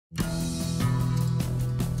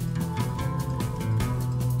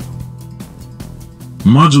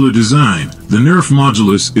Modular design. The Nerf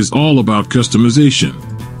Modulus is all about customization.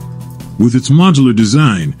 With its modular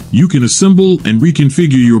design, you can assemble and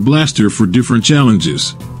reconfigure your blaster for different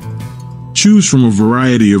challenges. Choose from a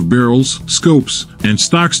variety of barrels, scopes, and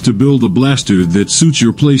stocks to build a blaster that suits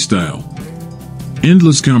your playstyle.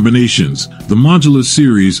 Endless combinations. The Modulus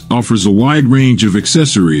series offers a wide range of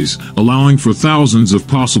accessories, allowing for thousands of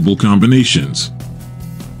possible combinations.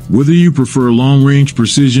 Whether you prefer long-range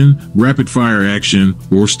precision, rapid-fire action,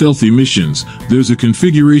 or stealthy missions, there's a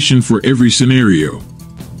configuration for every scenario.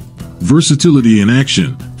 Versatility in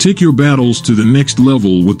action. Take your battles to the next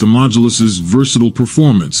level with the Modulus's versatile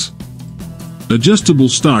performance. Adjustable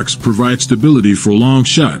stocks provide stability for long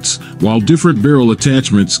shots, while different barrel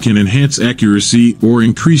attachments can enhance accuracy or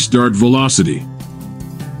increase dart velocity.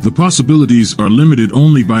 The possibilities are limited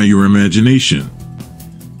only by your imagination.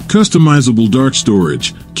 Customizable dart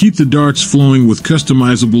storage. Keep the darts flowing with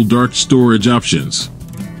customizable dart storage options.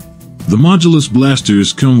 The Modulus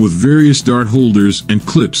blasters come with various dart holders and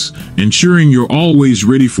clips, ensuring you're always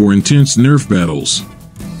ready for intense Nerf battles.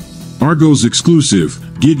 Argos Exclusive.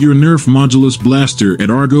 Get your Nerf Modulus blaster at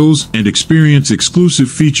Argos and experience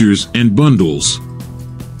exclusive features and bundles.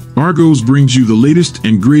 Argos brings you the latest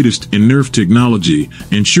and greatest in Nerf technology,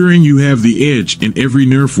 ensuring you have the edge in every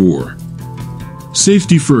Nerf war.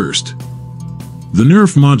 Safety first. The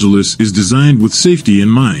Nerf Modulus is designed with safety in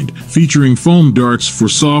mind, featuring foam darts for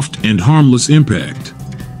soft and harmless impact.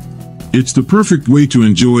 It's the perfect way to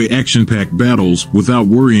enjoy action-packed battles without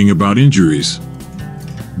worrying about injuries.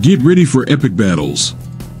 Get ready for epic battles.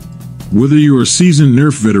 Whether you're a seasoned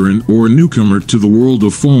Nerf veteran or a newcomer to the world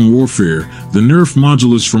of foam warfare, the Nerf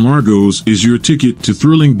Modulus from Argos is your ticket to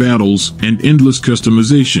thrilling battles and endless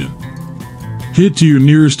customization. Head to your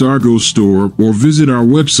nearest Argos store or visit our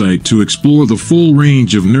website to explore the full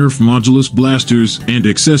range of Nerf Modulus blasters and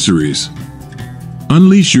accessories.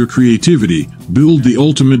 Unleash your creativity, build the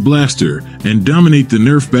ultimate blaster, and dominate the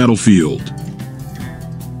Nerf battlefield.